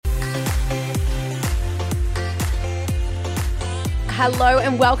Hello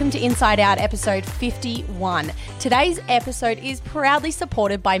and welcome to Inside Out episode 51. Today's episode is proudly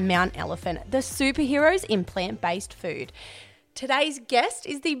supported by Mount Elephant, the superheroes in plant-based food. Today's guest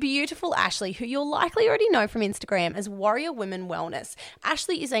is the beautiful Ashleigh, who you'll likely already know from Instagram as Warrior Women Wellness.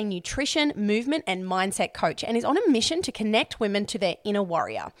 Ashleigh is a nutrition, movement and mindset coach and is on a mission to connect women to their inner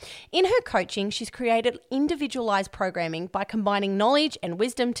warrior. In her coaching, she's created individualized programming by combining knowledge and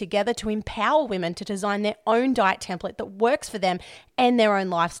wisdom together to empower women to design their own diet template that works for them and their own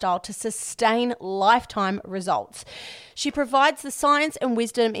lifestyle to sustain lifetime results. She provides the science and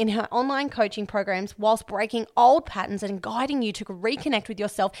wisdom in her online coaching programs whilst breaking old patterns and guiding you to reconnect with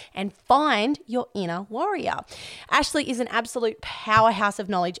yourself and find your inner warrior. Ashleigh is an absolute powerhouse of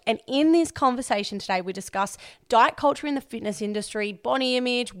knowledge, and in this conversation today we discuss diet culture in the fitness industry, body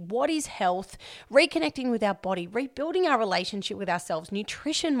image, what is health, reconnecting with our body, rebuilding our relationship with ourselves,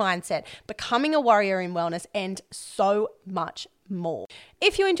 nutrition mindset, becoming a warrior in wellness, and so much more.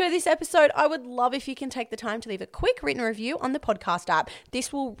 If you enjoy this episode, I would love if you can take the time to leave a quick written review on the podcast app.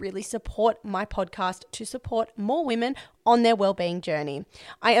 This will really support my podcast to support more women on their wellbeing journey.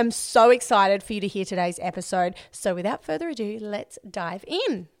 I am so excited for you to hear today's episode. So without further ado, let's dive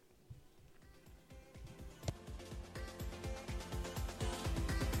in.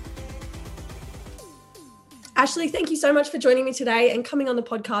 Ashleigh, thank you so much for joining me today and coming on the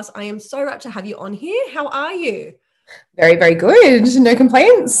podcast. I am so rapt to have you on here. How are you? Very, very good. No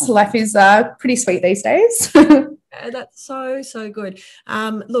complaints. Life is pretty sweet these days. That's so good.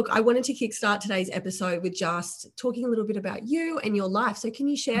 Look, I wanted to kickstart today's episode with just talking a little bit about you and your life. So can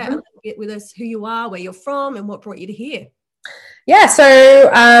you share a little bit with us who you are, where you're from, and what brought you to here? Yeah, so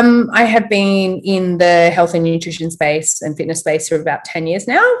I have been in the health and nutrition space and fitness space for about 10 years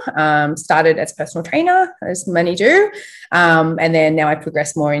now. Started as a personal trainer, as many do, and then now I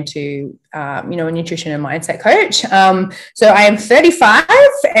progressed more into, a nutrition and mindset coach. So I am 35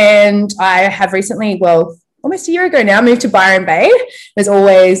 and I have recently, almost a year ago now, moved to Byron Bay. It was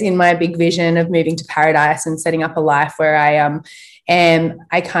always in my big vision of moving to paradise and setting up a life where I am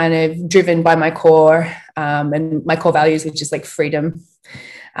kind of driven by my core and my core values, which is like freedom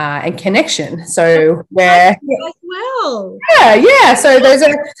and connection. So where, so those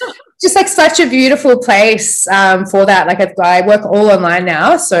are just like such a beautiful place for that. Like I work all online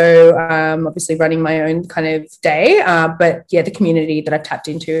now, so obviously running my own kind of day. But yeah, the community that I've tapped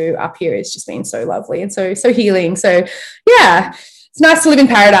into up here has just been so lovely and so healing. So yeah, it's nice to live in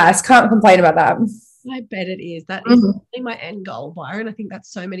paradise. Can't complain about that. I bet it is. That is my end goal, Byron. I think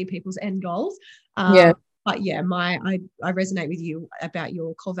that's so many people's end goals. But yeah, I resonate with you about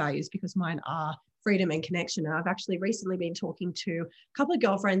your core values because mine are freedom and connection. And I've actually recently been talking to a couple of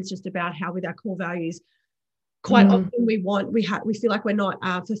girlfriends just about how with our core values, quite often we feel like we're not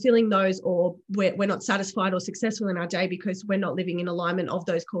fulfilling those, or we're not satisfied or successful in our day because we're not living in alignment of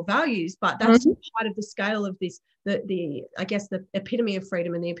those core values. But that's part of the scale of this, the epitome of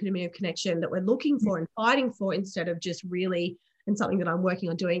freedom and the epitome of connection that we're looking for and fighting for, instead of just really, and something that I'm working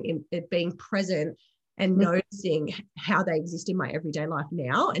on doing, in it being present and noticing how they exist in my everyday life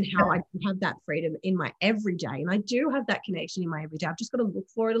now, and how I can have that freedom in my everyday. And I do have that connection in my everyday. I've just got to look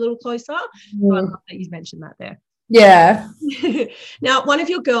for it a little closer. So I love that you mentioned that there. Yeah. Now, one of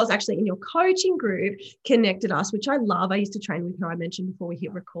your girls actually in your coaching group connected us, which I love. I used to train with her, I mentioned before we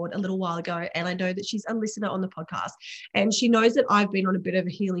hit record, a little while ago. And I know that she's a listener on the podcast. And she knows that I've been on a bit of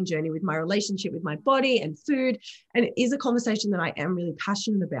a healing journey with my relationship with my body and food. And it is a conversation that I am really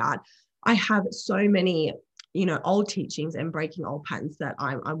passionate about. I have so many, old teachings and breaking old patterns that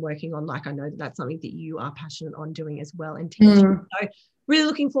I'm working on. Like, I know that that's something that you are passionate on doing as well, and teaching. So really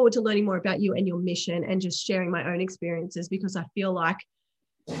looking forward to learning more about you and your mission, and just sharing my own experiences, because I feel like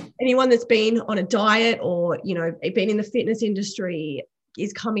anyone that's been on a diet or, been in the fitness industry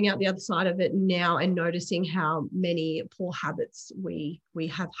is coming out the other side of it now and noticing how many poor habits we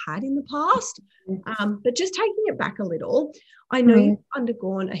have had in the past. But just taking it back a little, I know you've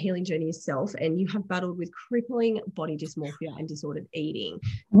undergone a healing journey yourself, and you have battled with crippling body dysmorphia and disordered eating.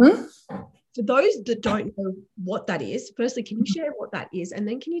 For those that don't know what that is, firstly, can you share what that is? And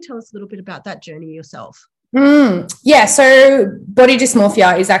then can you tell us a little bit about that journey yourself? Yeah, so body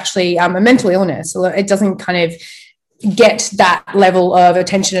dysmorphia is actually a mental illness. It doesn't kind of get that level of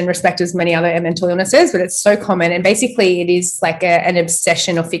attention and respect as many other mental illnesses, but it's so common. And basically it is like an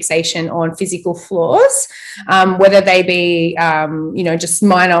obsession or fixation on physical flaws, whether they be, just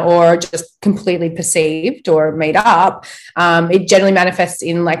minor or just completely perceived or made up. It generally manifests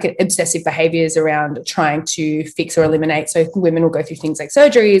in like obsessive behaviors around trying to fix or eliminate. So women will go through things like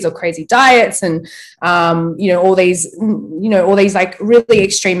surgeries or crazy diets and, all these like really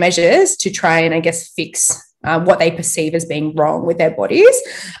extreme measures to try and, I guess, fix what they perceive as being wrong with their bodies.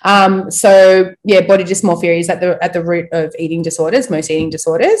 So yeah, body dysmorphia is at the root of eating disorders, most eating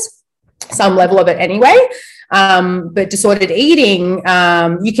disorders, some level of it anyway. But disordered eating,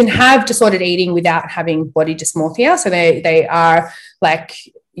 you can have disordered eating without having body dysmorphia. So they are like,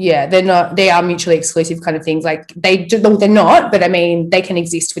 yeah, they are mutually exclusive kind of things. Like they're not, but I mean, they can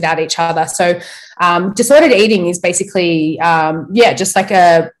exist without each other. So disordered eating is basically, just like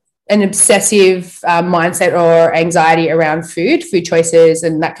an obsessive mindset or anxiety around food choices,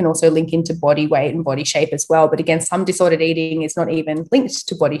 and that can also link into body weight and body shape as well. But again, some disordered eating is not even linked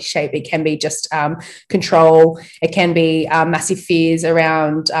to body shape. It can be just control. It can be massive fears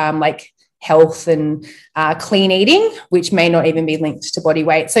around like health and clean eating, which may not even be linked to body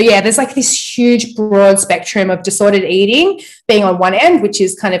weight. So yeah, there's like this huge broad spectrum of disordered eating being on one end, which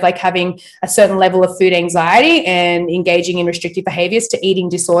is kind of like having a certain level of food anxiety and engaging in restrictive behaviors, to eating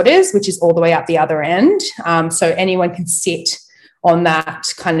disorders, which is all the way up the other end. So anyone can sit on that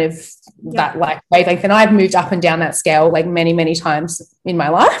kind of that like wavelength. And I've moved up and down that scale like many, many times in my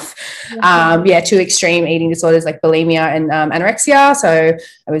life. To extreme eating disorders like bulimia and anorexia. So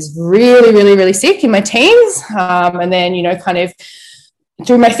I was really, really, really sick in my teens. And then, kind of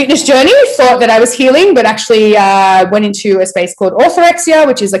through my fitness journey, thought that I was healing, but actually went into a space called orthorexia,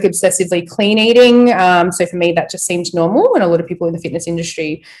 which is like obsessively clean eating. So for me, that just seemed normal, and a lot of people in the fitness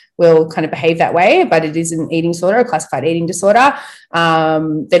industry will kind of behave that way, but it is an eating disorder, a classified eating disorder.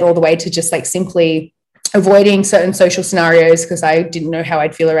 Then all the way to just like simply avoiding certain social scenarios because I didn't know how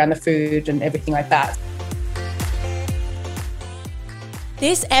I'd feel around the food and everything like that.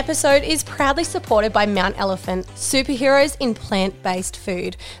 This episode is proudly supported by Mount Elephant, superheroes in plant-based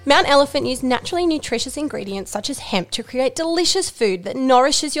food. Mount Elephant use naturally nutritious ingredients such as hemp to create delicious food that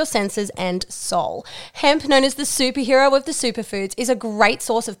nourishes your senses and soul. Hemp, known as the superhero of the superfoods, is a great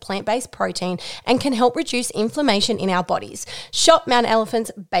source of plant-based protein and can help reduce inflammation in our bodies. Shop Mount Elephant's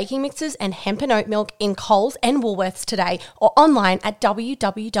baking mixes and hemp and oat milk in Coles and Woolworths today, or online at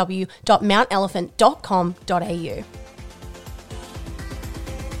www.mountelephant.com.au.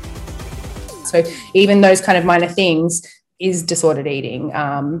 So even those kind of minor things is disordered eating.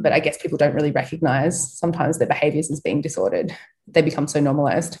 But I guess people don't really recognize sometimes their behaviors as being disordered. They become so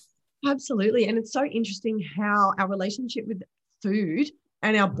normalized. Absolutely. And it's so interesting how our relationship with food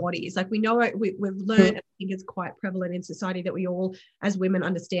and our bodies, like we know, we've learned, I think it's quite prevalent in society that we all, as women,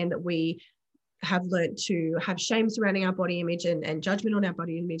 understand that we have learned to have shame surrounding our body image and judgment on our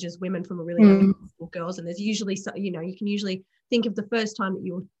body image as women from a really young girls. And there's usually, you can usually think of the first time that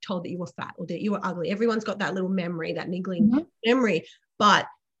you were told that you were fat or that you were ugly. Everyone's got that little memory, that niggling memory. But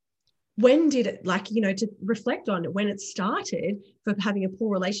when did it, to reflect on it, when it started for having a poor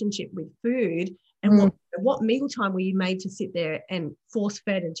relationship with food, and what meal time were you made to sit there and force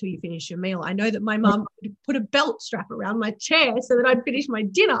fed until you finish your meal? I know that my mum would put a belt strap around my chair so that I'd finish my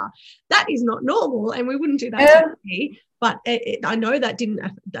dinner. That is not normal, and we wouldn't do that to me. But I know that didn't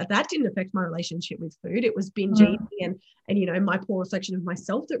affect my relationship with food. It was binge eating and my poor reflection of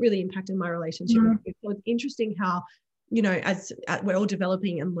myself that really impacted my relationship with food. So it's interesting how, as we're all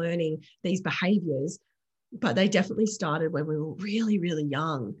developing and learning these behaviors, but they definitely started when we were really, really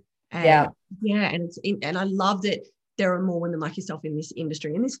young. And and I love that there are more women like yourself in this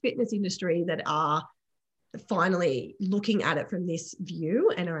industry, in this fitness industry, that are finally looking at it from this view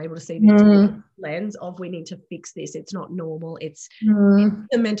and are able to see the lens of, we need to fix this. It's not normal. It's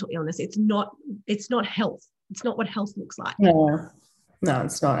a mental illness. It's not health. It's not what health looks like. No,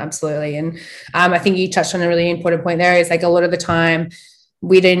 it's not. Absolutely. And I think you touched on a really important point there. Is like a lot of the time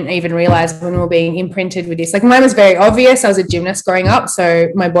we didn't even realize when we were being imprinted with this. Like mine was very obvious. I was a gymnast growing up, so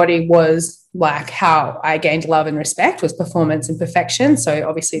my body was like, how I gained love and respect was performance and perfection. So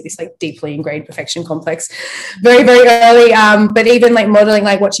obviously this like deeply ingrained perfection complex very, very early. But even like modeling,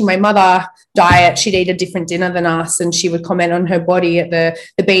 like watching my mother diet, she'd eat a different dinner than us, and she would comment on her body at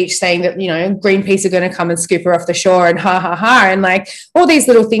the beach saying that, Greenpeace are going to come and scoop her off the shore and ha, ha, ha. And like all these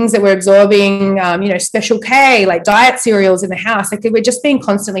little things that we're absorbing, Special K, like diet cereals in the house. Like we're just being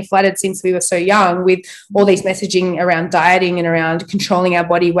constantly flooded since we were so young with all these messaging around dieting and around controlling our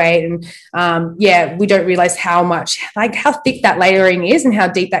body weight. And we don't realize how thick that layering is and how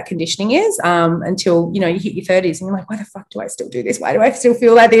deep that conditioning is until, you hit your 30s and you're like, why the fuck do I still do this? Why do I still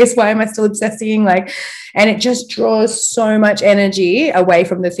feel like this? Why am I still obsessing? And it just draws so much energy away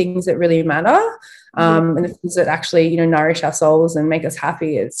from the things that really matter. And the things that actually, nourish our souls and make us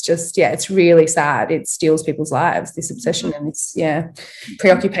happy. It's just, it's really sad. It steals people's lives, this obsession and this,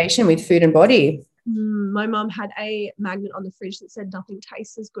 preoccupation with food and body. My mum had a magnet on the fridge that said nothing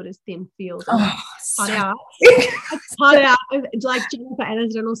tastes as good as thin feels. Cut out like Jennifer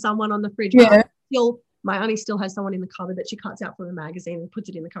Aniston or someone on the fridge. Yeah. Still My auntie still has someone in the cupboard that she cuts out from a magazine and puts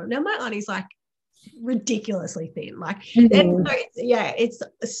it in the cupboard. Now my auntie's like ridiculously thin. Like, it's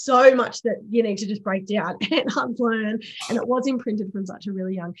so much that you need to just break down and unlearn. And it was imprinted from such a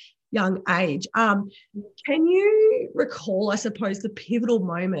really young age. Can you recall, I suppose, the pivotal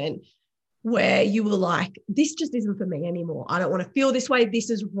moment where you were like, this just isn't for me anymore. I don't want to feel this way.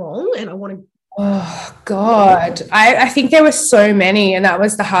 This is wrong. And I want to. Oh, God. I think there were so many. And that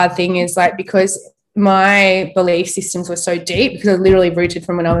was the hard thing, is like, because my belief systems were so deep, because I was literally rooted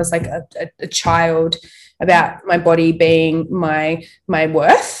from when I was like a child about my body being my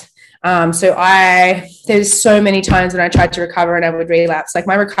worth. So there's so many times when I tried to recover and I would relapse. Like,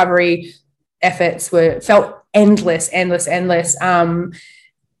 my recovery efforts felt endless.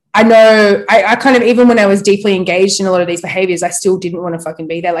 I know I kind of, even when I was deeply engaged in a lot of these behaviors, I still didn't want to fucking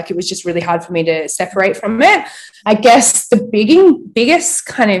be there. Like, it was just really hard for me to separate from it. I guess the biggest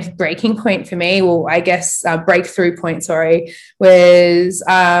kind of breaking point for me, breakthrough point, was,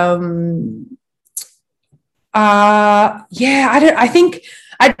 I think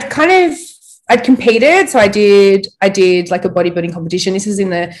I'd competed. So I did like a bodybuilding competition. This is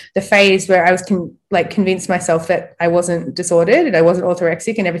in the phase where I was convinced myself that I wasn't disordered and I wasn't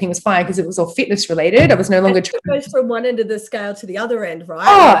orthorexic and everything was fine, because it was all fitness related. I was no longer. It goes from one end of the scale to the other end,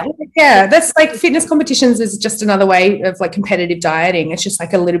 right? Oh, yeah. That's like, fitness competitions is just another way of like competitive dieting. It's just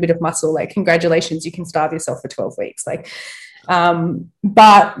like a little bit of muscle. Like, congratulations, you can starve yourself for 12 weeks. Like,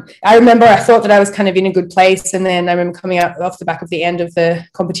 but I remember I thought that I was kind of in a good place, and then I remember coming out off the back of the end of the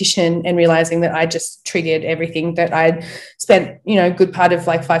competition and realizing that I just triggered everything that I'd spent, a good part of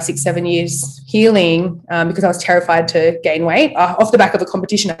like 5, 6, 7 years healing, because I was terrified to gain weight off the back of a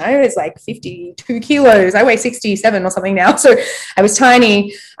competition. I was like 52 kilos. I weigh 67 or something now, so I was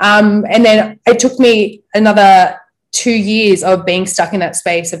tiny. And then it took me another 2 years of being stuck in that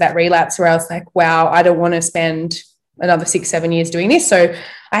space of that relapse, where I was like, wow, I don't want to spend another 6, 7 years doing this. So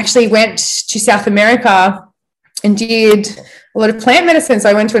I actually went to South America and did a lot of plant medicine.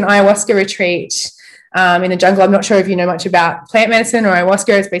 So I went to an ayahuasca retreat in the jungle. I'm not sure if you know much about plant medicine or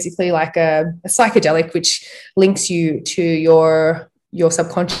ayahuasca. It's basically like a psychedelic which links you to your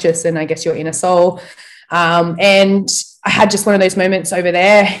subconscious and I guess your inner soul. And I had just one of those moments over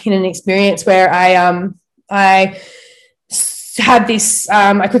there in an experience where I had this,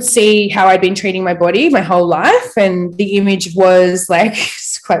 I could see how I'd been treating my body my whole life, and the image was like,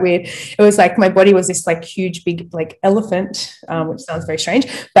 it's quite weird. It was like my body was this like huge, big like elephant, which sounds very strange,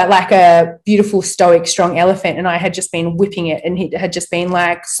 but like a beautiful, stoic, strong elephant. And I had just been whipping it, and it had just been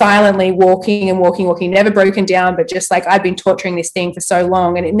like silently walking, never broken down, but just like I'd been torturing this thing for so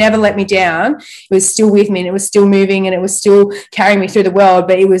long, and it never let me down. It was still with me, and it was still moving, and it was still carrying me through the world,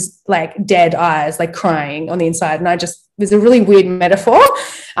 but it was like dead eyes, like crying on the inside. And it was a really weird metaphor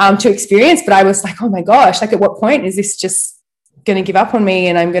to experience, but I was like, oh my gosh, like at what point is this just going to give up on me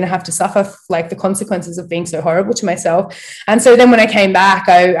and I'm going to have to suffer like the consequences of being so horrible to myself? And so then when I came back,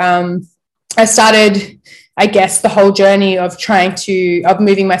 I started, I guess, the whole journey of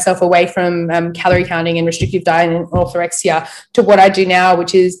moving myself away from calorie counting and restrictive diet and orthorexia to what I do now,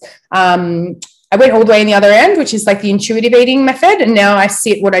 which is I went all the way in the other end, which is like the intuitive eating method. And now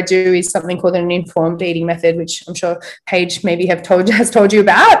what I do is something called an informed eating method, which I'm sure Paige maybe has told you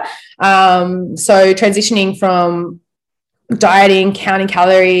about. So transitioning from dieting, counting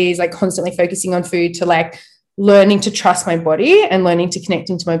calories, like constantly focusing on food, to like learning to trust my body and learning to connect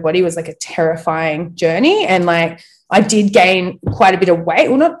into my body was like a terrifying journey. And like I did gain quite a bit of weight.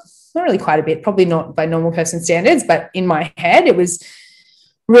 Well, not really quite a bit, probably not by normal person standards, but in my head it was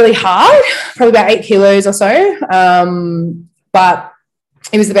really hard, probably about 8 kilos or so. But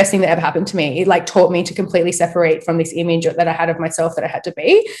it was the best thing that ever happened to me. It like taught me to completely separate from this image that I had of myself that I had to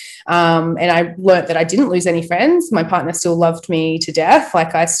be. And I learned that I didn't lose any friends. My partner still loved me to death.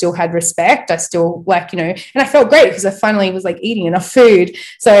 Like I still had respect. I still and I felt great because I finally was like eating enough food.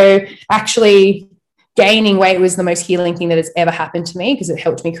 So actually gaining weight was the most healing thing that has ever happened to me, because it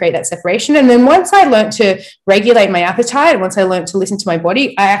helped me create that separation. And then once I learned to regulate my appetite, once I learned to listen to my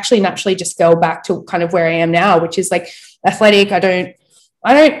body, I actually naturally just fell back to kind of where I am now, which is like athletic. I don't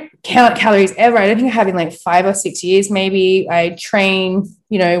count calories ever. I don't think I have in like 5 or 6 years, maybe. I train,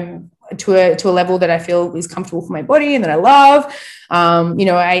 to a level that I feel is comfortable for my body and that I love.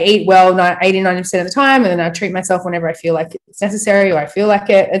 I eat well 80-90% of the time, and then I treat myself whenever I feel like it's necessary or I feel like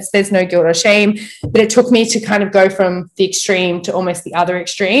it. There's no guilt or shame, but it took me to kind of go from the extreme to almost the other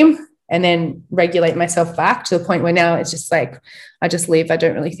extreme, and then regulate myself back to the point where now it's just like I just live. I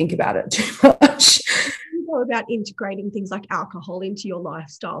don't really think about it too much. About integrating things like alcohol into your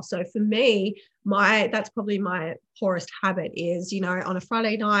lifestyle. So for me, that's probably my poorest habit is, on a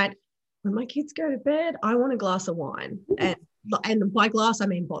Friday night, when my kids go to bed, I want a glass of wine. And by glass, I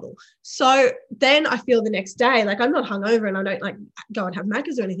mean bottle. So then I feel the next day, like I'm not hungover and I don't like go and have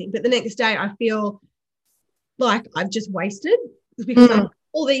Maccas or anything, but the next day I feel like I've just wasted because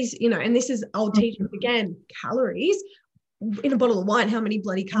all these, and this is old teachers again, calories in a bottle of wine, how many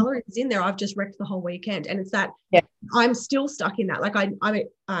bloody calories is in there? I've just wrecked the whole weekend. And it's that I'm still stuck in that. Like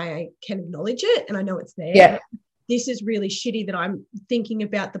I can acknowledge it and I know it's there. Yeah. This is really shitty that I'm thinking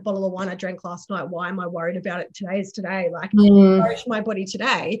about the bottle of wine I drank last night. Why am I worried about it? Today is today. Like nourish my body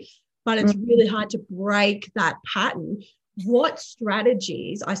today, but it's really hard to break that pattern. What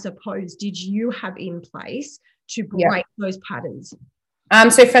strategies, I suppose, did you have in place to break those patterns?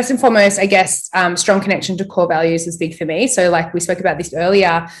 So first and foremost, I guess, strong connection to core values is big for me. So like we spoke about this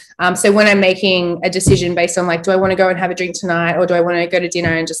earlier. So when I'm making a decision based on like, do I want to go and have a drink tonight or do I want to go to dinner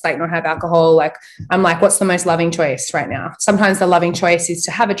and just like not have alcohol? Like, I'm like, what's the most loving choice right now? Sometimes the loving choice is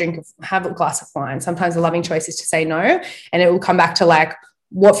to have a glass of wine. Sometimes the loving choice is to say no. And it will come back to like,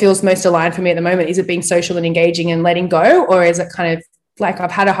 what feels most aligned for me at the moment? Is it being social and engaging and letting go? Or is it kind of like,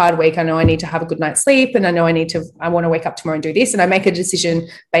 I've had a hard week. I know I need to have a good night's sleep and I know I want to wake up tomorrow and do this. And I make a decision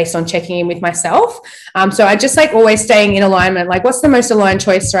based on checking in with myself. So I just like always staying in alignment, like what's the most aligned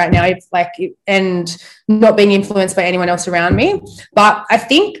choice right now, and not being influenced by anyone else around me. But I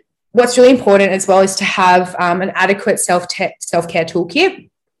think what's really important as well is to have an adequate self-care toolkit.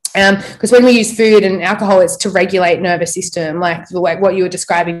 Because when we use food and alcohol, it's to regulate nervous system. Like what you were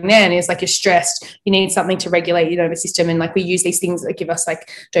describing then is like you're stressed, you need something to regulate your nervous system. And like we use these things that give us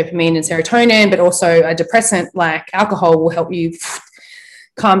like dopamine and serotonin, but also a depressant like alcohol will help you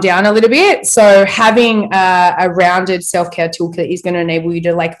calm down a little bit. So having a rounded self-care toolkit is going to enable you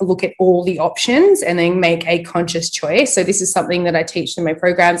to like look at all the options and then make a conscious choice. So this is something that I teach in my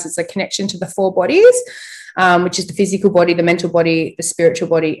programs. It's a connection to the 4 bodies. Which is the physical body, the mental body, the spiritual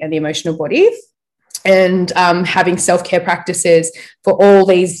body, and the emotional body. And having self-care practices for all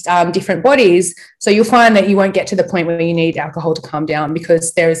these different bodies. So you'll find that you won't get to the point where you need alcohol to calm down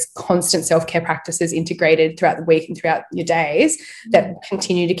because there's constant self-care practices integrated throughout the week and throughout your days that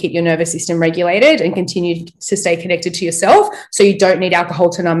continue to keep your nervous system regulated and continue to stay connected to yourself. So you don't need alcohol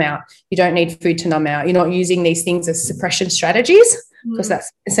to numb out. You don't need food to numb out. You're not using these things as suppression strategies because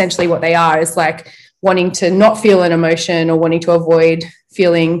that's essentially what they are, is like wanting to not feel an emotion or wanting to avoid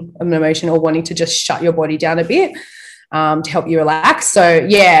feeling an emotion or wanting to just shut your body down a bit to help you relax. So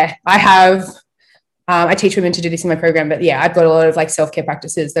yeah, I teach women to do this in my program, but yeah, I've got a lot of like self-care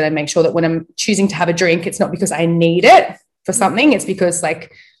practices that I make sure that when I'm choosing to have a drink, it's not because I need it for something. It's because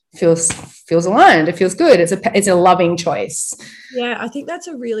like feels aligned. It feels good. It's a loving choice. Yeah, I think that's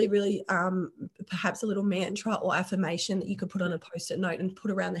a really, really perhaps a little mantra or affirmation that you could put on a Post-it note and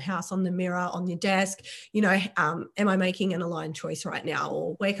put around the house, on the mirror, on your desk. Am I making an aligned choice right now?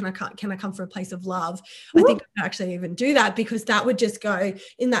 Or where can I come from a place of love? I think I actually even do that because that would just go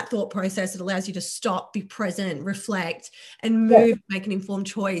in that thought process. It allows you to stop, be present, reflect, and move, make an informed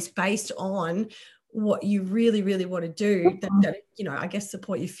choice based on what you really, really want to do that I guess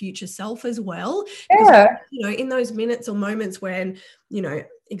support your future self as well. Because, in those minutes or moments when,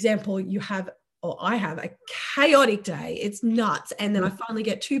 example, you have, or I have a chaotic day, it's nuts. And then I finally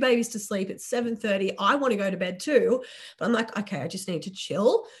get 2 babies to sleep. It's 7:30. I want to go to bed too, but I'm like, okay, I just need to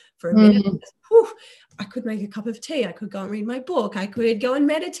chill for a minute. I could make a cup of tea. I could go and read my book. I could go and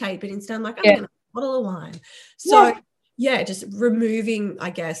meditate, but instead I'm like, I'm going to have a bottle of wine. So just removing, I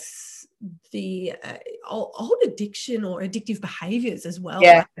guess, the old addiction or addictive behaviors as well.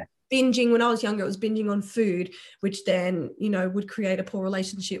 Like binging, when I was younger, it was binging on food, which then, would create a poor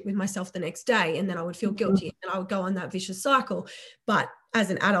relationship with myself the next day. And then I would feel guilty and I would go on that vicious cycle. But as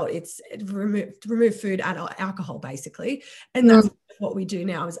an adult, it's remove food, alcohol, basically. And that's what we do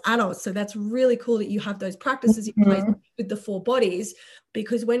now as adults. So that's really cool that you have those practices in place with the 4 bodies,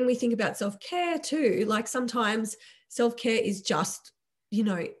 because when we think about self-care too, like sometimes self-care is just,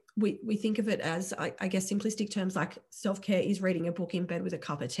 we think of it as, I guess, simplistic terms like self-care is reading a book in bed with a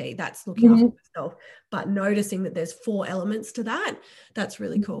cup of tea. That's looking after yourself. But noticing that there's 4 elements to that, that's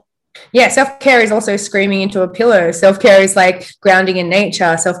really cool. Yeah, self-care is also screaming into a pillow. Self-care is like grounding in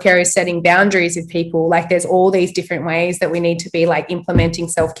nature. Self-care is setting boundaries with people. Like there's all these different ways that we need to be like implementing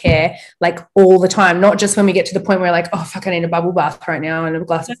self-care like all the time, not just when we get to the point where we're like, oh, fuck, I need a bubble bath right now and a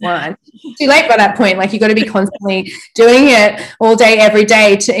glass of wine. Too late by that point. Like you've got to be constantly doing it all day, every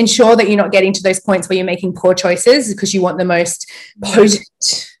day to ensure that you're not getting to those points where you're making poor choices because you want the most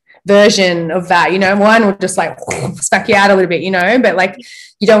potent version of that. Wine will just like smack you out a little bit, but like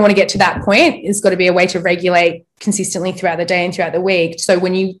you don't want to get to that point. It's got to be a way to regulate consistently throughout the day and throughout the week. So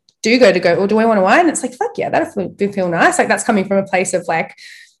when you do go, well, do I want a wine? It's like, fuck yeah, that'll feel nice. Like that's coming from a place of like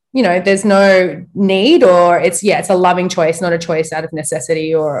there's no need, or it's a loving choice, not a choice out of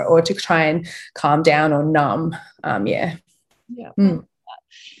necessity or to try and calm down or numb. Yeah.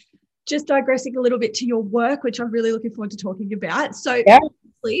 Just digressing a little bit to your work, which I'm really looking forward to talking about. So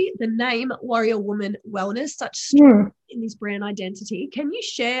the name Warrior Woman Wellness, such strong in this brand identity. Can you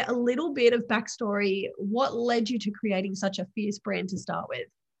share a little bit of backstory? What led you to creating such a fierce brand to start with?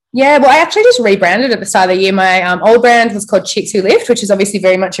 Yeah, well, I actually just rebranded at the start of the year. My old brand was called Chicks Who Lift, which is obviously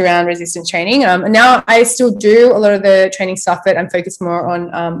very much around resistance training. And now I still do a lot of the training stuff, but I'm focused more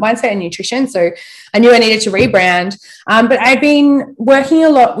on mindset and nutrition. So I knew I needed to rebrand. But I've been working a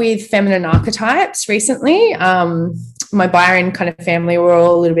lot with feminine archetypes recently. My Byron kind of family, we're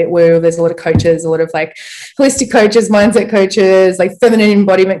all a little bit woo. There's a lot of coaches, a lot of like holistic coaches, mindset coaches, like feminine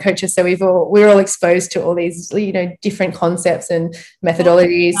embodiment coaches. So we're all exposed to all these, different concepts and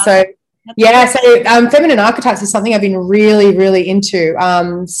methodologies. So feminine archetypes is something I've been really, really into.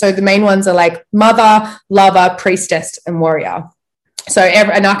 So the main ones are like mother, lover, priestess, and warrior. So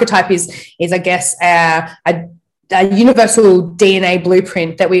an archetype is I guess a universal DNA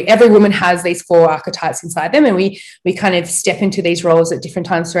blueprint that every woman has these 4 archetypes inside them, and we kind of step into these roles at different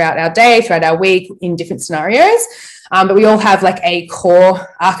times throughout our day, throughout our week, in different scenarios. But we all have like a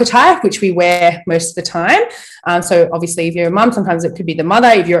core archetype which we wear most of the time. So obviously, if you're a mum, sometimes it could be the mother.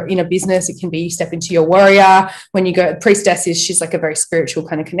 If you're in a business, it can be you step into your warrior. When you go priestess, she's like a very spiritual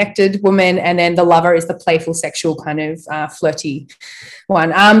kind of connected woman, and then the lover is the playful, sexual kind of flirty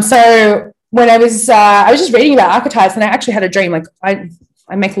one. So when I was just reading about archetypes, and I actually had a dream. Like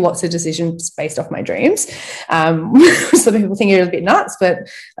I make lots of decisions based off my dreams. Some people think it's a bit nuts, but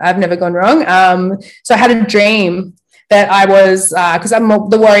I've never gone wrong. So I had a dream that I was, because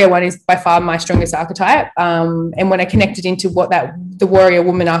the warrior one is by far my strongest archetype. And when I connected into what the warrior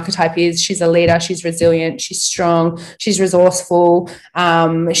woman archetype is, she's a leader, she's resilient, she's strong, she's resourceful.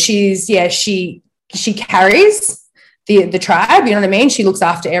 She carries the tribe, you know what I mean? She looks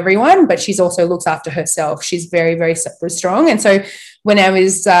after everyone, but she's also looks after herself. She's very, very strong. And so when I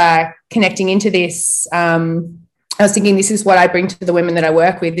was connecting into this, I was thinking this is what I bring to the women that I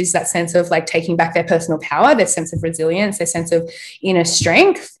work with, is that sense of like taking back their personal power, their sense of resilience, their sense of inner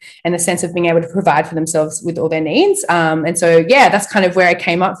strength, and the sense of being able to provide for themselves with all their needs. And so, that's kind of where I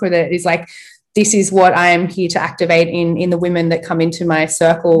came up with it, is like, this is what I am here to activate in the women that come into my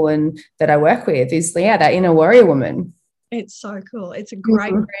circle and that I work with, is that inner warrior woman. It's so cool. It's a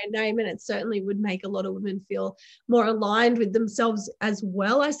great brand name, and it certainly would make a lot of women feel more aligned with themselves as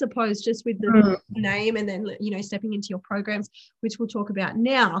well, I suppose, just with the name, and then, stepping into your programs, which we'll talk about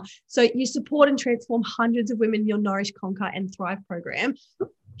now. So you support and transform hundreds of women in your Nourish, Conquer and Thrive program.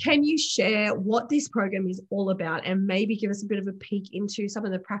 Can you share what this program is all about, and maybe give us a bit of a peek into some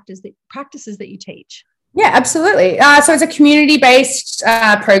of the practices that you teach? Yeah, absolutely. So it's a community-based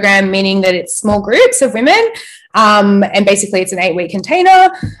program, meaning that it's small groups of women, and basically it's an 8-week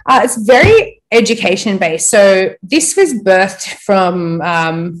container. It's very education-based. So this was birthed from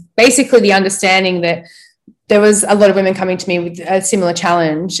basically the understanding that there was a lot of women coming to me with a similar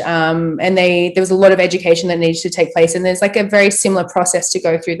challenge, and there was a lot of education that needed to take place, and there's like a very similar process to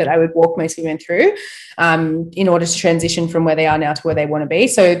go through that I would walk most women through in order to transition from where they are now to where they want to be.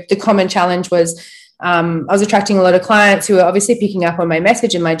 So the common challenge was, I was attracting a lot of clients who were obviously picking up on my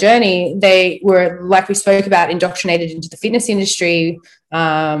message and my journey. They were, like we spoke about, indoctrinated into the fitness industry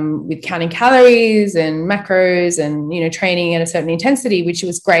with counting calories and macros and, training at a certain intensity, which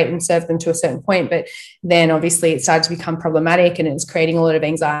was great and served them to a certain point. But then obviously it started to become problematic, and it was creating a lot of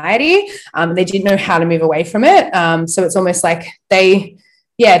anxiety. They didn't know how to move away from it. So it's almost like they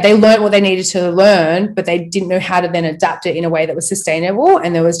learned what they needed to learn, but they didn't know how to then adapt it in a way that was sustainable.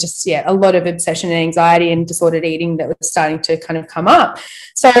 And there was just, a lot of obsession and anxiety and disordered eating that was starting to kind of come up.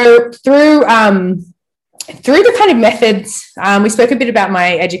 So through the kind of methods, we spoke a bit about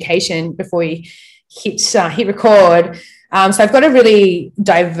my education before we hit record. So I've got a really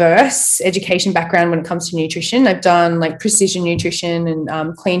diverse education background when it comes to nutrition. I've done like precision nutrition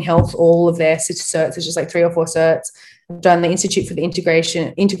and clean health, all of their certs, which is like 3 or 4 certs. I've done the Institute for the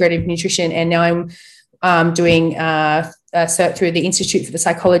Integrative Nutrition, and now I'm doing a cert through the Institute for the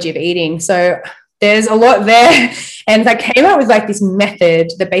Psychology of Eating. So there's a lot there. And I came up with like this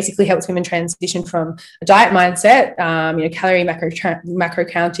method that basically helps women transition from a diet mindset, calorie, macro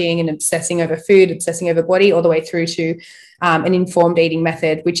counting and obsessing over food, obsessing over body, all the way through to an informed eating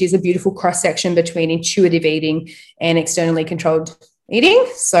method, which is a beautiful cross-section between intuitive eating and externally controlled eating.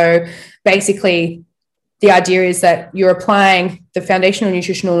 So basically, the idea is that you're applying the foundational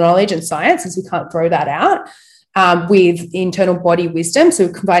nutritional knowledge and science, as we can't throw that out, with internal body wisdom. So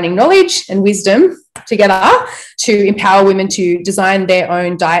combining knowledge and wisdom together to empower women to design their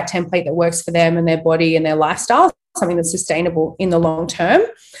own diet template that works for them and their body and their lifestyle, something that's sustainable in the long term.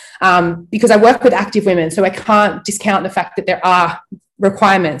 Because I work with active women, so I can't discount the fact that there are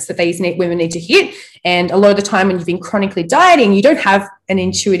requirements that women need to hit. And a lot of the time when you've been chronically dieting, you don't have an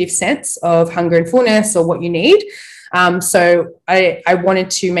intuitive sense of hunger and fullness or what you need. So I wanted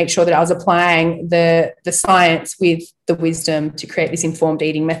to make sure that I was applying the science with the wisdom to create this informed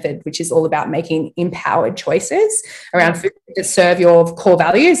eating method, which is all about making empowered choices around food that serve your core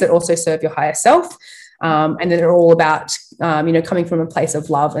values, that also serve your higher self. And then they're all about, coming from a place of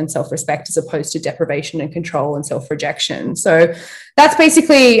love and self-respect as opposed to deprivation and control and self-rejection. So that's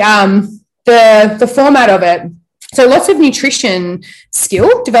basically the format of it. So lots of nutrition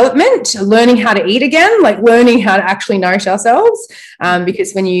skill development, learning how to eat again, like learning how to actually nourish ourselves.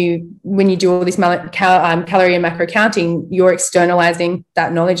 Because when you do all this calorie and macro counting, you're externalizing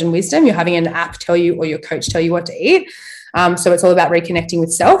that knowledge and wisdom. You're having an app tell you or your coach tell you what to eat. So it's all about reconnecting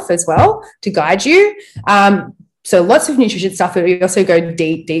with self as well to guide you. So lots of nutrition stuff, but we also go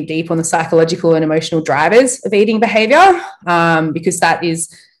deep on the psychological and emotional drivers of eating behavior, because that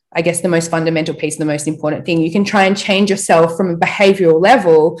is, I guess, the most fundamental piece, the most important thing. You can try and change yourself from a behavioral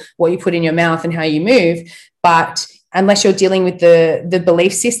level, what you put in your mouth and how you move, but unless you're dealing with the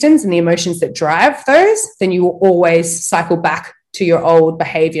belief systems and the emotions that drive those, then you will always cycle back to your old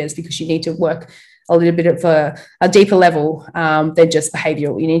behaviors, because you need to work a little bit of a deeper level than just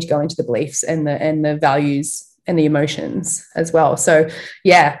behavioral. You need to go into the beliefs and the values and the emotions as well. So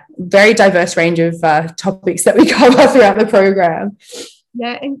yeah, very diverse range of topics that we cover throughout the program.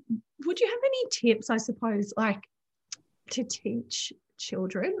 Yeah. And would you have any tips, I suppose, like to teach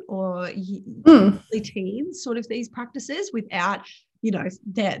children or early teens sort of these practices without,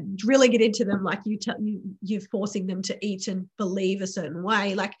 they're drilling it into them, like you're forcing them to eat and believe a certain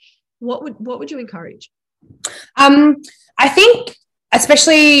way? Like what would you encourage? I think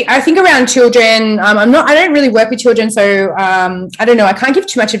around children, I don't really work with children, so I don't know, I can't give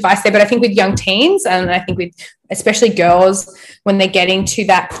too much advice there, but I think with young teens, and I think with especially girls, when they're getting to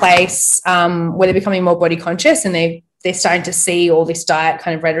that place where they're becoming more body conscious and they're starting to see all this diet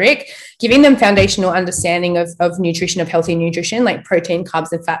kind of rhetoric, giving them foundational understanding of nutrition, of healthy nutrition, like protein,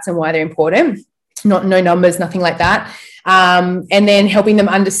 carbs and fats and why they're important, no numbers, nothing like that. And then helping them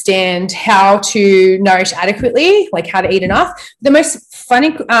understand how to nourish adequately, like how to eat enough. The most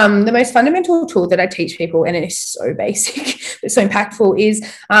fundamental tool that I teach people, and it is so basic but so impactful, is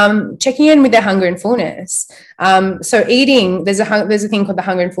checking in with their hunger and fullness. So eating, there's a thing called the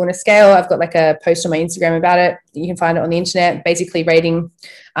hunger and fullness scale. I've got like a post on my Instagram about it. You can find it on the internet, basically rating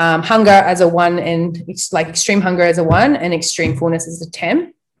hunger as a 1, and it's like extreme hunger as a 1 and extreme fullness as a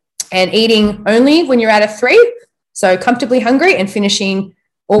 10. And eating only when you're at a 3, so comfortably hungry, and finishing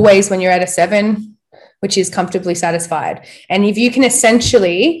always when you're at a 7, which is comfortably satisfied. And if you can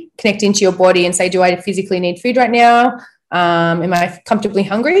essentially connect into your body and say, do I physically need food right now? Am I comfortably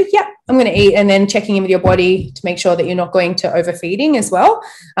hungry? Yeah, I'm going to eat. And then checking in with your body to make sure that you're not going to overfeeding as well.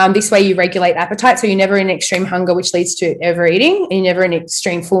 This way you regulate appetite. So you're never in extreme hunger, which leads to overeating, and you're never in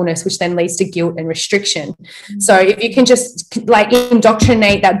extreme fullness, which then leads to guilt and restriction. So if you can just like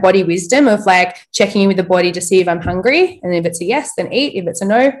indoctrinate that body wisdom of like checking in with the body to see if I'm hungry, and if it's a yes, then eat. If it's a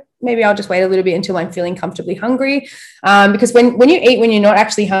no, maybe I'll just wait a little bit until I'm feeling comfortably hungry. Because when you eat, when you're not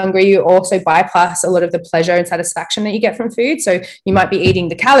actually hungry, you also bypass a lot of the pleasure and satisfaction that you get from food. So you might be eating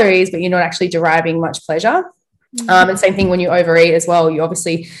the calories, but you're not actually deriving much pleasure. And same thing when you overeat as well. You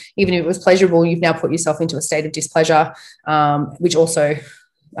obviously, even if it was pleasurable, you've now put yourself into a state of displeasure, which also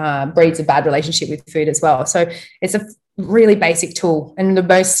breeds a bad relationship with food as well. So it's a really basic tool, and the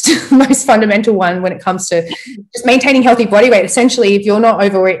most fundamental one when it comes to just maintaining healthy body weight. Essentially, if you're not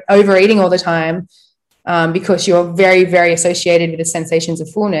overeating all the time, because you're very, very associated with the sensations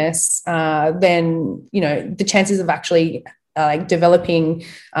of fullness, then the chances of actually developing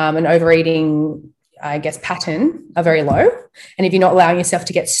an overeating, I guess, pattern are very low. And if you're not allowing yourself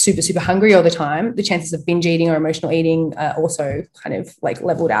to get super, super hungry all the time, the chances of binge eating or emotional eating are also kind of like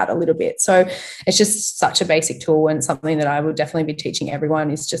leveled out a little bit. So it's just such a basic tool, and something that I would definitely be teaching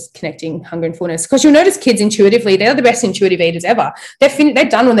everyone is just connecting hunger and fullness. Because you'll notice kids intuitively, they're the best intuitive eaters ever. They're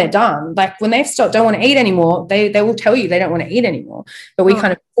done when they're done. Like when they've stopped, don't want to eat anymore, they will tell you they don't want to eat anymore. But we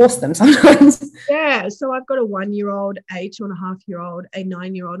kind of force them sometimes. Yeah. So I've got a 1-year-old, a 2.5-year-old, a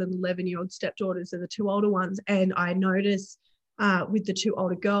 9-year-old, and 11-year-old stepdaughters are the 2 older ones. And I noticed with the 2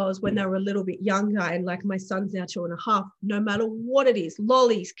 older girls, when they were a little bit younger, and like my son's now 2.5, no matter what it is,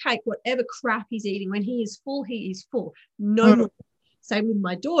 lollies, cake, whatever crap he's eating, when he is full, he is full. No more. Same with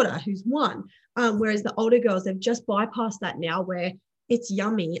my daughter, who's 1. Whereas the older girls, they've just bypassed that now, where it's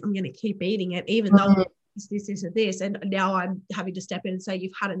yummy, I'm going to keep eating it, even though it's this, and this. And now I'm having to step in and say,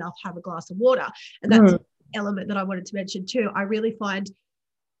 you've had enough, have a glass of water. And that's an element that I wanted to mention too. I really find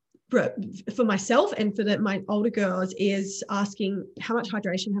for myself and for my older girls is asking, how much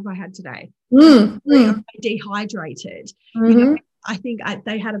hydration have I had today? Am I dehydrated? You know, I think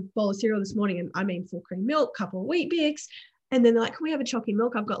they had a bowl of cereal this morning, and full cream milk, couple of Wheat Bix, and then they're like, can we have a chocolate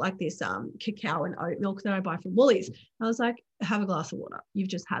milk? I've got like this cacao and oat milk that I buy from Woolies. I was like, have a glass of water. You've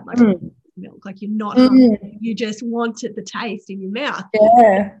just had like milk, like you're not hungry. You just wanted the taste in your mouth.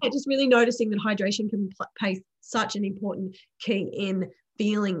 Just really noticing that hydration can play such an important key in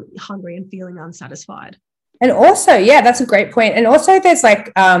feeling hungry and feeling unsatisfied. And also, that's a great point. And also there's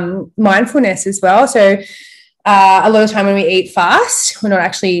like mindfulness as well. So a lot of the time when we eat fast, we're not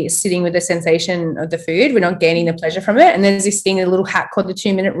actually sitting with the sensation of the food. We're not gaining the pleasure from it. And there's this thing, a little hack called the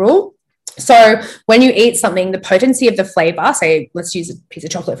 2-minute rule. So when you eat something, the potency of the flavor, say, let's use a piece of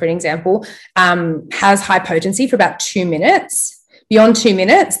chocolate for an example, has high potency for about 2 minutes. Beyond 2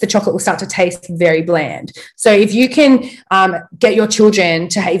 minutes, the chocolate will start to taste very bland. So if you can get your children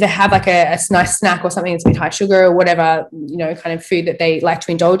to either have like a nice snack or something that's a bit high sugar or whatever, kind of food that they like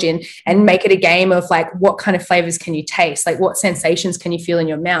to indulge in, and make it a game of like, what kind of flavors can you taste? Like, what sensations can you feel in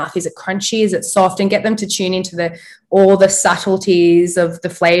your mouth? Is it crunchy? Is it soft? And get them to tune into all the subtleties of the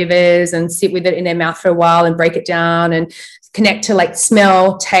flavors and sit with it in their mouth for a while and break it down and connect to like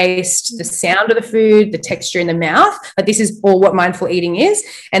smell, taste, the sound of the food, the texture in the mouth. Like, this is all what mindful eating is.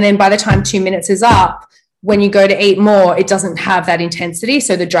 And then by the time 2 minutes is up, when you go to eat more, it doesn't have that intensity.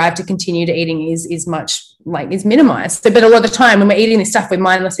 So the drive to continue to eating is much is minimized. So, but a lot of the time when we're eating this stuff, we're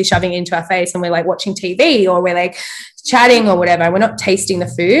mindlessly shoving it into our face and we're like watching TV or we're like chatting or whatever. We're not tasting the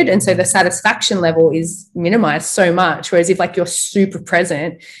food. And so the satisfaction level is minimized so much. Whereas if like you're super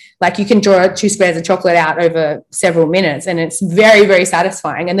present, like you can draw 2 squares of chocolate out over several minutes and it's very, very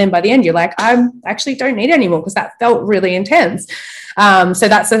satisfying. And then by the end, you're like, I actually don't need it anymore because that felt really intense. So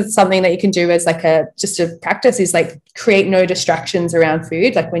that's something that you can do as like just a practice, is like create no distractions around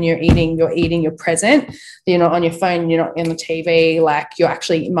food. Like when you're eating, you're present. You're not on your phone, you're not on the TV, like you're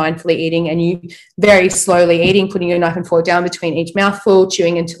actually mindfully eating, and you very slowly eating, putting your knife and fork down between each mouthful,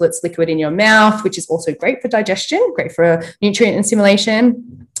 chewing until it's liquid in your mouth, which is also great for digestion, great for nutrient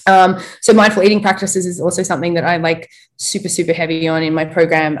assimilation. So mindful eating practices is also something that I like super, super heavy on in my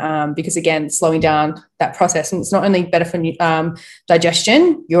program, because again, slowing down that process, and it's not only better for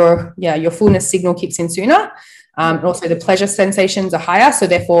digestion, your fullness signal kicks in sooner. And also the pleasure sensations are higher. So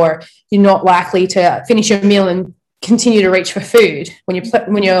therefore you're not likely to finish your meal and continue to reach for food.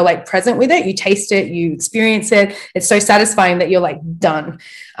 When you're like present with it, you taste it, you experience it. It's so satisfying that you're like done.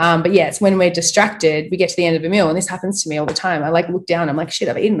 But yeah, it's when we're distracted, we get to the end of a meal, and this happens to me all the time. I like look down, I'm like, shit,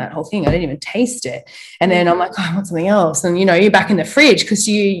 I've eaten that whole thing. I didn't even taste it. And then I'm like, oh, I want something else. And you're back in the fridge because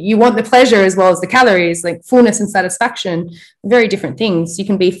you want the pleasure as well as the calories. Like fullness and satisfaction, very different things. You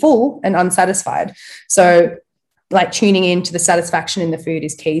can be full and unsatisfied. So like tuning into the satisfaction in the food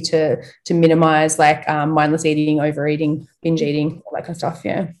is key to minimize like mindless eating, overeating, binge eating, all that kind of stuff.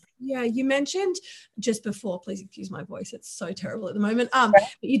 Yeah, you mentioned just before, please excuse my voice, it's so terrible at the moment. But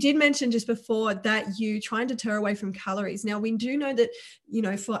you did mention just before that you try and deter away from calories. Now, we do know that,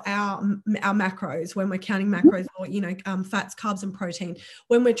 for our macros, when we're counting macros or, fats, carbs and protein,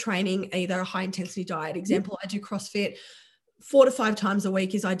 when we're training either a high intensity diet, example, I do CrossFit, 4 to 5 times a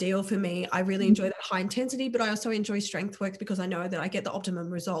week is ideal for me. I really enjoy that high intensity, but I also enjoy strength work because I know that I get the optimum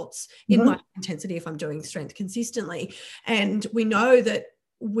results in my intensity if I'm doing strength consistently. And we know that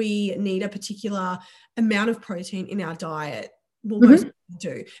we need a particular amount of protein in our diet. Well, most people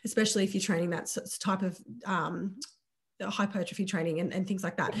do, especially if you're training that type of hypertrophy training and things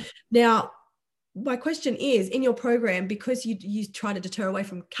like that. Now, my question is, in your program, because you try to deter away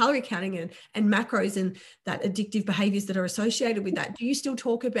from calorie counting and macros and that addictive behaviors that are associated with that, do you still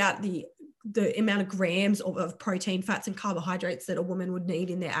talk about the amount of grams of protein, fats and carbohydrates that a woman would need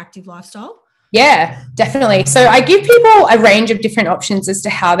in their active lifestyle? Yeah, definitely. So I give people a range of different options as to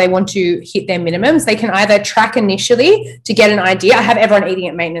how they want to hit their minimums. They can either track initially to get an idea. I have everyone eating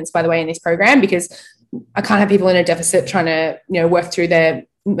at maintenance, by the way, in this program, because I can't have people in a deficit trying to, work through their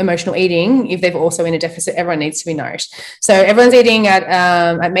emotional eating, if they're also in a deficit, everyone needs to be nourished. So everyone's eating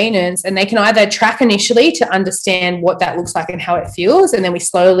at maintenance, and they can either track initially to understand what that looks like and how it feels, and then we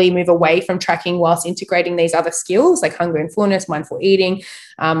slowly move away from tracking whilst integrating these other skills like hunger and fullness, mindful eating,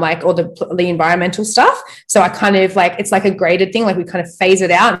 like all the environmental stuff. So I kind of like, it's like a graded thing, like we kind of phase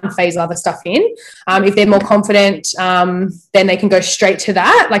it out and phase other stuff in. If they're more confident, then they can go straight to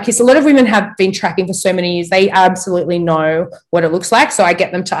that. Like, a lot of women have been tracking for so many years, they absolutely know what it looks like. So I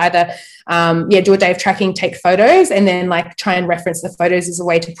get them to either do a day of tracking, take photos, and then like try and reference the photos as a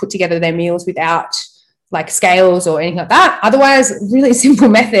way to put together their meals without like scales or anything like that. Otherwise, really simple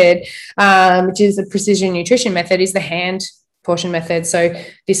method, which is a precision nutrition method, is the hand portion method. So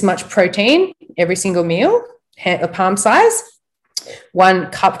this much protein every single meal, a palm size,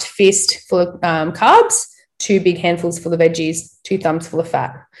 1 cupped fist full of carbs, 2 big handfuls full of veggies, 2 thumbs full of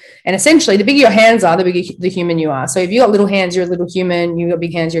fat. And essentially, the bigger your hands are, the bigger the human you are. So if you've got little hands, you're a little human. You've got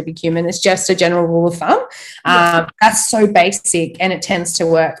big hands, you're a big human. It's just a general rule of thumb. That's so basic, and it tends to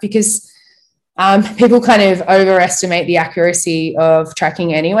work because people kind of overestimate the accuracy of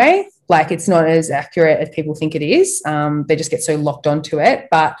tracking anyway. Like, it's not as accurate as people think it is. They just get so locked onto it.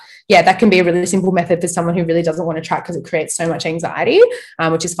 But yeah, that can be a really simple method for someone who really doesn't want to track because it creates so much anxiety,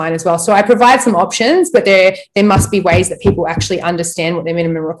 which is fine as well. So I provide some options, but there must be ways that people actually understand what their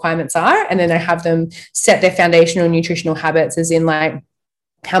minimum requirements are. And then I have them set their foundational nutritional habits, as in like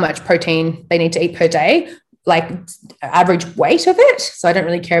how much protein they need to eat per day, like average weight of it. So I don't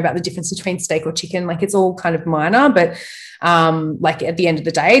really care about the difference between steak or chicken. Like, it's all kind of minor, but like at the end of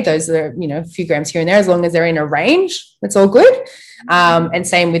the day, those are, a few grams here and there, as long as they're in a range, it's all good. And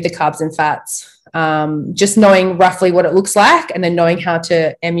same with the carbs and fats, just knowing roughly what it looks like, and then knowing how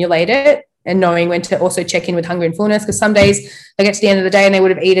to emulate it, and knowing when to also check in with hunger and fullness. Because some days they get to the end of the day and they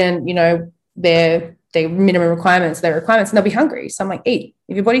would have eaten, their minimum requirements, and they'll be hungry. So I'm like, eat.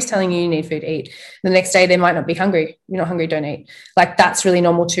 If your body's telling you need food, eat. The next day they might not be hungry. You're not hungry, don't eat. Like, that's really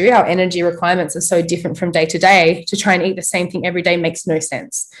normal too. Our energy requirements are so different from day to day. To try and eat the same thing every day makes no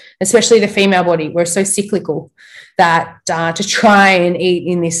sense, especially the female body. We're so cyclical that to try and eat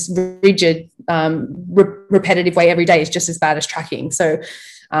in this rigid, repetitive way every day is just as bad as tracking. So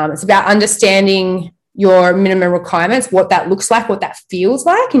it's about understanding your minimum requirements, what that looks like, what that feels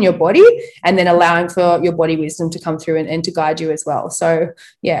like in your body, and then allowing for your body wisdom to come through and to guide you as well. So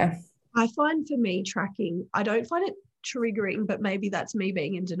yeah, I find for me tracking, I don't find it triggering, but maybe that's me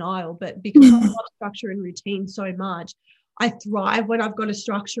being in denial. But because I love structure and routine so much, I thrive when I've got a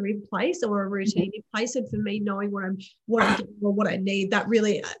structure in place or a routine in place. And for me, knowing what I'm doing or what I need, that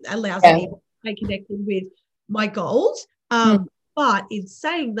really allows me to stay connected with my goals. But in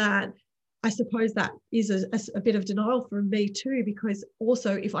saying that, I suppose that is a bit of denial from me too, because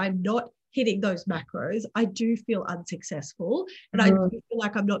also if I'm not hitting those macros, I do feel unsuccessful, and I do feel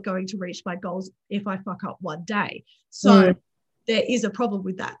like I'm not going to reach my goals if I fuck up one day. So there is a problem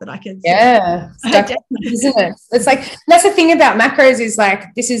with that I can see. Yeah, isn't it? It's like, that's the thing about macros, is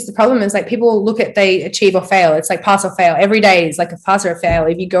like, this is the problem, is like people look at, they achieve or fail. It's like pass or fail. Every day is like a pass or a fail.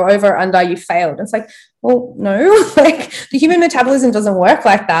 If you go over or under, you failed. It's like, well, no, like the human metabolism doesn't work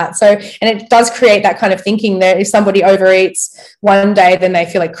like that. So, and it does create that kind of thinking that if somebody overeats one day, then they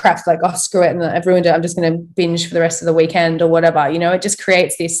feel like crap, like, oh, screw it, and I've ruined it, I'm just going to binge for the rest of the weekend or whatever. It just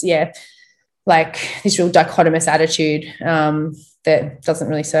creates this, like this real dichotomous attitude that doesn't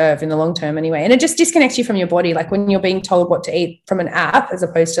really serve in the long term anyway. And it just disconnects you from your body. Like when you're being told what to eat from an app as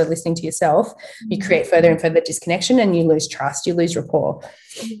opposed to listening to yourself, you create further and further disconnection, and you lose trust, you lose rapport.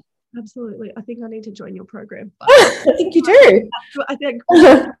 Absolutely. I think I need to join your program. I think you do. I think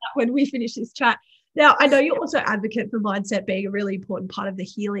when we finish this chat. Now, I know you're also advocate for mindset being a really important part of the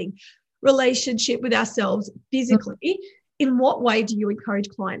healing relationship with ourselves physically. In what way do you encourage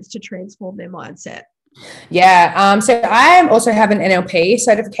clients to transform their mindset? Yeah. So I also have an NLP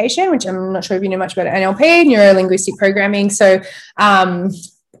certification, which I'm not sure if you know much about NLP, neuro-linguistic programming. So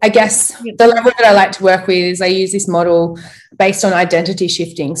I guess the level that I like to work with is I use this model based on identity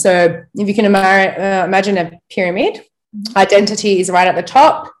shifting. So if you can imagine a pyramid, identity is right at the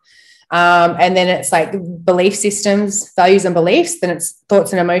top. And then it's like belief systems, values and beliefs, then it's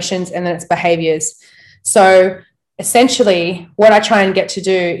thoughts and emotions, and then it's behaviors. So essentially what I try and get to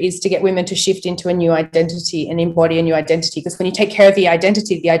do is to get women to shift into a new identity and embody a new identity, because when you take care of the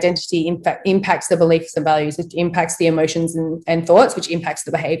identity impacts the beliefs and values, it impacts the emotions and thoughts, which impacts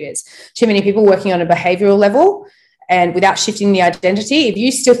the behaviors. Too many people working on a behavioral level and without shifting the identity. If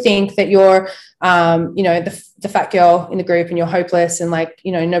you still think that you're the fat girl in the group and you're hopeless and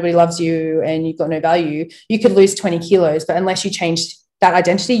nobody loves you and you've got no value, you could lose 20 kilos, but unless you change that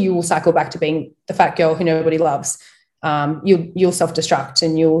identity, you will cycle back to being the fat girl who nobody loves. you'll self-destruct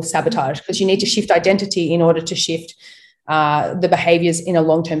and you'll sabotage, because you need to shift identity in order to shift the behaviors in a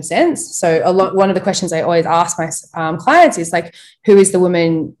long-term sense. So one of the questions I always ask my clients is like, who is the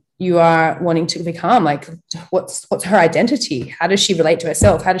woman you are wanting to become? Like, what's her identity? How does she relate to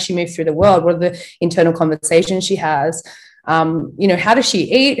herself? How does she move through the world? What are the internal conversations she has? How does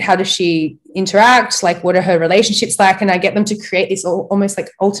she eat? How does she interact? Like, what are her relationships like? And I get them to create this almost like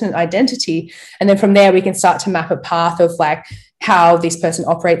alternate identity. And then from there, we can start to map a path of like how this person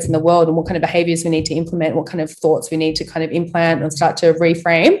operates in the world and what kind of behaviors we need to implement, what kind of thoughts we need to kind of implant and start to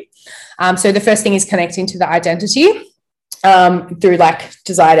reframe. So the first thing is connecting to the identity through like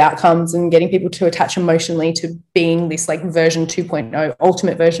desired outcomes and getting people to attach emotionally to being this like version 2.0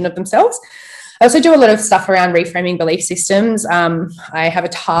 ultimate version of themselves. I also do a lot of stuff around reframing belief systems. I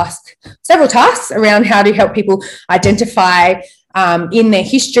have several tasks around how to help people identify in their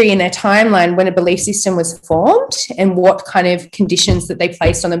history, in their timeline, when a belief system was formed and what kind of conditions that they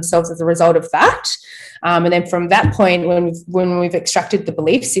placed on themselves as a result of that. And then from that point, when we've extracted the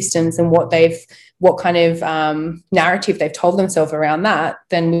belief systems and what kind of narrative they've told themselves around that,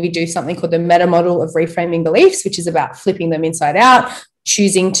 then we do something called the meta model of reframing beliefs, which is about flipping them inside out,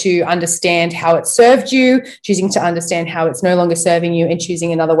 choosing to understand how it served you, choosing to understand how it's no longer serving you, and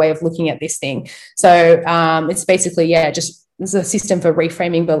choosing another way of looking at this thing. So it's basically, just there's a system for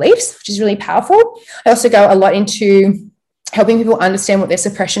reframing beliefs, which is really powerful. I also go a lot into helping people understand what their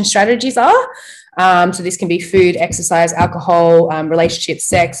suppression strategies are. So this can be food, exercise, alcohol, relationships,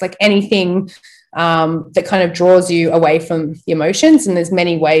 sex, like anything that kind of draws you away from the emotions. And there's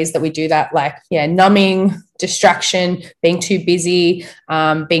many ways that we do that, like, numbing, distraction, being too busy,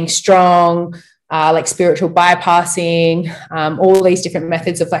 being strong, like spiritual bypassing, all these different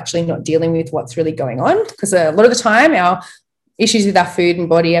methods of actually not dealing with what's really going on. Because a lot of the time our issues with our food and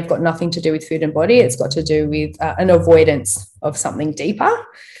body have got nothing to do with food and body. It's got to do with an avoidance of something deeper.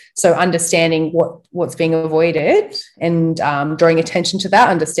 So understanding what's being avoided and drawing attention to that,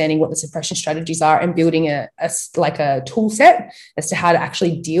 understanding what the suppression strategies are, and building a tool set as to how to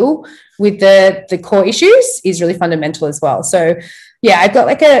actually deal with the core issues is really fundamental as well. So I've got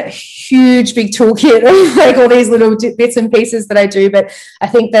like a huge big toolkit of like all these little bits and pieces that I do, but I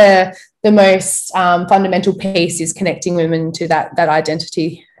think the most fundamental piece is connecting women to that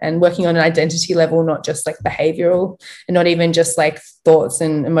identity and working on an identity level, not just like behavioral and not even just like thoughts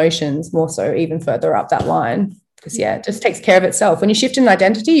and emotions, more so even further up that line. Because it just takes care of itself. When you shift an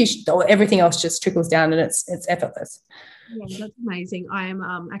identity, everything else just trickles down and it's effortless. Yeah, that's amazing. I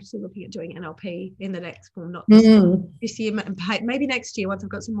am actually looking at doing NLP in the next form, not this year, maybe next year once I've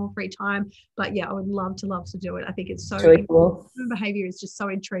got some more free time. But I would love to do it. I think it's so really cool. Human behavior is just so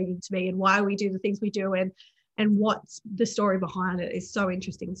intriguing to me, and why we do the things we do and what's the story behind it is so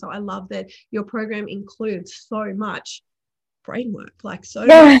interesting. So I love that your program includes so much brain work, like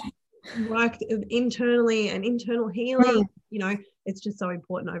much work internally and internal healing. It's just so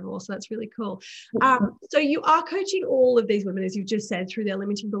important overall. So that's really cool. So you are coaching all of these women, as you've just said, through their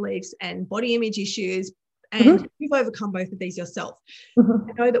limiting beliefs and body image issues, and you've overcome both of these yourself.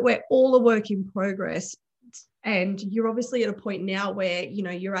 I know that we're all a work in progress, and you're obviously at a point now where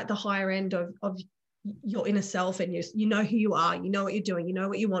you're at the higher end of your inner self, and you know who you are, you know what you're doing, you know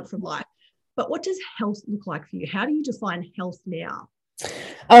what you want from life. But what does health look like for you? How do you define health now?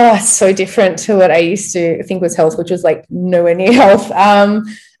 Oh, it's so different to what I used to think was health, which was like nowhere near health.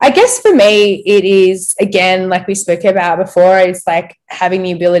 I guess for me, it is, again, like we spoke about before, it's like having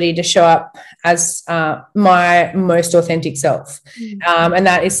the ability to show up as my most authentic self. And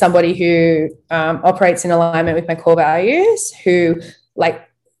that is somebody who operates in alignment with my core values, who like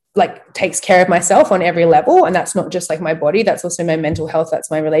takes care of myself on every level. And that's not just like my body, that's also my mental health, that's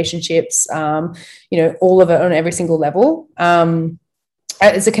my relationships, all of it on every single level.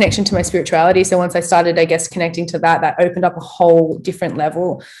 It's a connection to my spirituality. So once I started, I guess, connecting to that opened up a whole different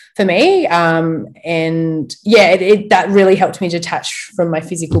level for me. That really helped me detach from my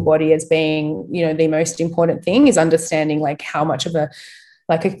physical body as being, the most important thing, is understanding like how much of an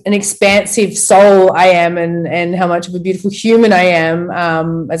expansive soul I am, and how much of a beautiful human I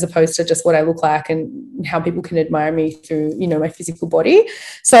am, as opposed to just what I look like and how people can admire me through, my physical body.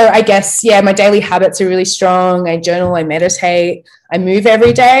 So I guess, my daily habits are really strong. I journal, I meditate, I move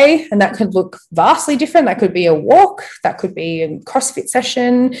every day, and that could look vastly different. That could be a walk, that could be a CrossFit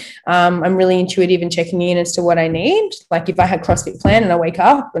session. I'm really intuitive in checking in as to what I need. Like if I had CrossFit plan and I wake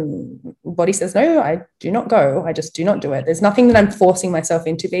up and body says no, I do not go. I just do not do it. There's nothing that I'm forcing myself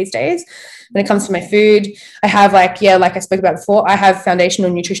into these days. When it comes to my food, I have like I spoke about before, I have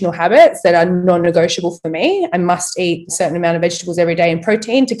foundational nutritional habits that are non-negotiable for me. I must eat a certain amount of vegetables every day and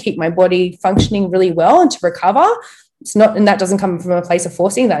protein to keep my body functioning really well and to recover. it's not, and that doesn't come from a place of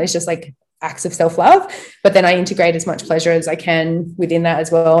forcing. That is just like acts of self-love. But then I integrate as much pleasure as I can within that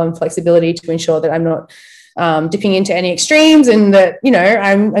as well, and flexibility to ensure that I'm not dipping into any extremes, and that, you know,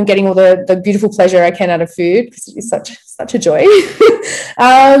 I'm getting all the beautiful pleasure I can out of food, because it is such a joy.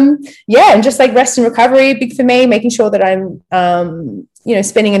 And just like rest and recovery, big for me, making sure that I'm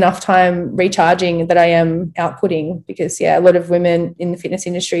spending enough time recharging, that I am outputting, because a lot of women in the fitness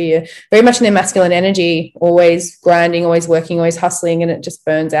industry are very much in their masculine energy, always grinding, always working, always hustling, and it just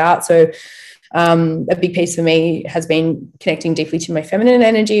burns out. So a big piece for me has been connecting deeply to my feminine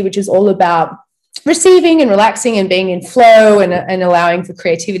energy, which is all about receiving and relaxing and being in flow, and allowing for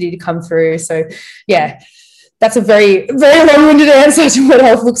creativity to come through. So that's a very, very long-winded answer to what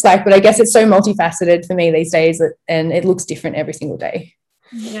health looks like, but I guess it's so multifaceted for me these days, and it looks different every single day.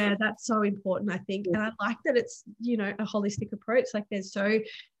 Yeah, that's so important, I think. And I like that it's, you know, a holistic approach. Like there's so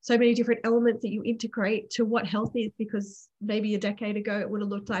many different elements that you integrate to what health is, because maybe a decade ago it would have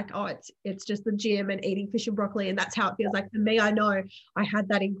looked like, oh, it's just the gym and eating fish and broccoli, and that's how it feels. Like for me, I know I had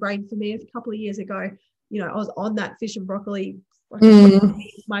that ingrained for me a couple of years ago. You know, I was on that fish and broccoli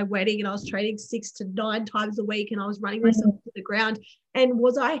my wedding, and I was training 6 to 9 times a week, and I was running myself to the ground. And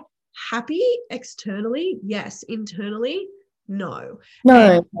was I happy externally? Yes. Internally, no.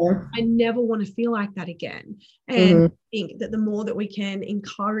 I never want to feel like that again. And I think that the more that we can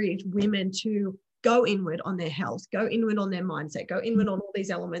encourage women to go inward on their health, go inward on their mindset, go inward on all these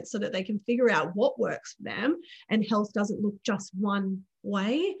elements, so that they can figure out what works for them, and health doesn't look just one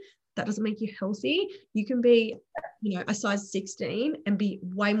way. That doesn't make you healthy. You can be, you know, a size 16 and be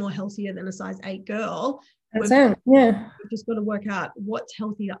way more healthier than a size 8 girl. That's it. Yeah. We've just got to work out what's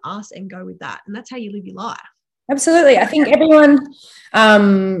healthy to us and go with that. And that's how you live your life. Absolutely. I think everyone,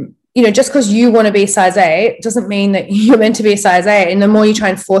 just because you want to be a size 8 doesn't mean that you're meant to be a size 8. And the more you try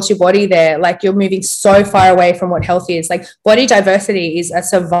and force your body there, like, you're moving so far away from what health is. Like, body diversity is a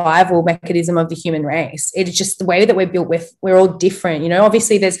survival mechanism of the human race. It's just the way that we're built with. We're all different. You know,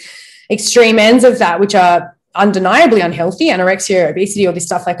 obviously there's extreme ends of that, which are undeniably unhealthy, anorexia, obesity, all this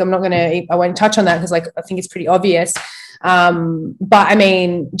stuff. Like, I won't touch on that, because like, I think it's pretty obvious. But I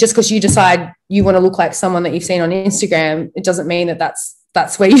mean, just because you decide you want to look like someone that you've seen on Instagram, it doesn't mean that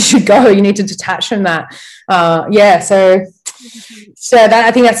that's where you should go. You need to detach from that. So that,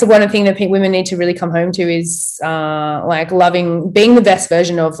 I think that's the one thing that women need to really come home to, is like loving, being the best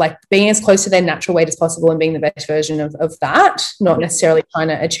version of, like, being as close to their natural weight as possible, and being the best version of that, not necessarily trying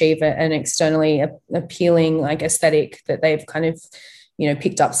to achieve an externally appealing like aesthetic that they've kind of, you know,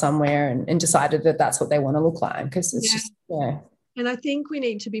 picked up somewhere and decided that that's what they want to look like, because it's just And I think we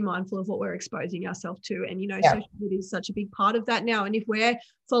need to be mindful of what we're exposing ourselves to. And, you know, social media is such a big part of that now. And if we're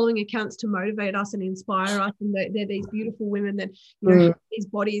following accounts to motivate us and inspire us, and they're these beautiful women that, you know, have these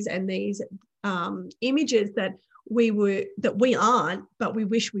bodies and these images that we aren't, but we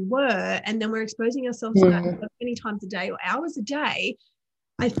wish we were, and then we're exposing ourselves to that many times a day or hours a day,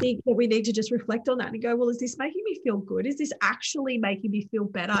 I think that we need to just reflect on that and go, well, is this making me feel good? Is this actually making me feel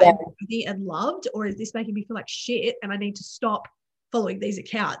better and worthy and loved? Or is this making me feel like shit and I need to stop following these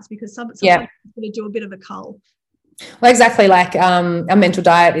accounts, because someone's going to do a bit of a cull? Well, exactly. Like, our mental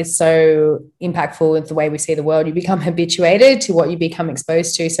diet is so impactful with the way we see the world. You become habituated to what you become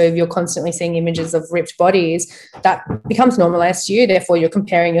exposed to. So if you're constantly seeing images of ripped bodies, that becomes normalized to you. Therefore, you're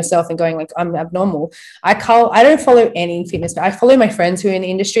comparing yourself and going like, I'm abnormal. I don't follow any fitness. I follow my friends who are in the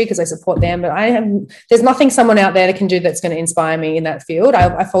industry because I support them, but there's nothing someone out there that can do that's going to inspire me in that field.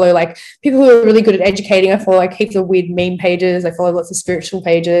 I follow like people who are really good at educating. I follow like heaps of weird meme pages. I follow lots of spiritual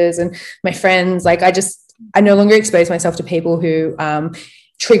pages, and my friends, like, I no longer expose myself to people who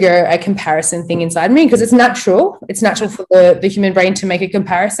trigger a comparison thing inside me, because it's natural. It's natural for the human brain to make a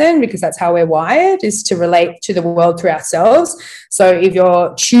comparison, because that's how we're wired, is to relate to the world through ourselves. So if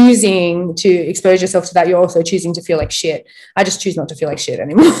you're choosing to expose yourself to that, you're also choosing to feel like shit. I just choose not to feel like shit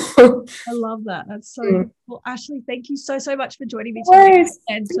anymore. I love that. That's so well, Ashleigh, thank you so much for joining me today,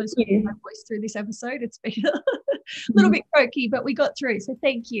 and so speaking my voice through this episode. It's been a little bit croaky, but we got through. So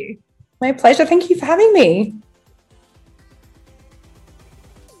thank you. My pleasure. Thank you for having me.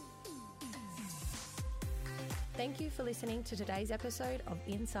 Thank you for listening to today's episode of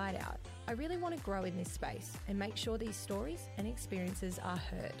Inside Out. I really want to grow in this space and make sure these stories and experiences are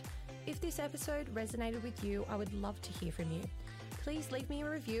heard. If this episode resonated with you, I would love to hear from you. Please leave me a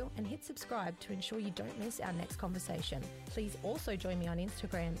review and hit subscribe to ensure you don't miss our next conversation. Please also join me on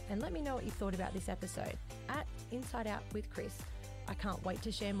Instagram and let me know what you thought about this episode at Inside Out with Chris. I can't wait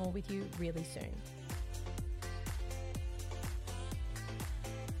to share more with you really soon.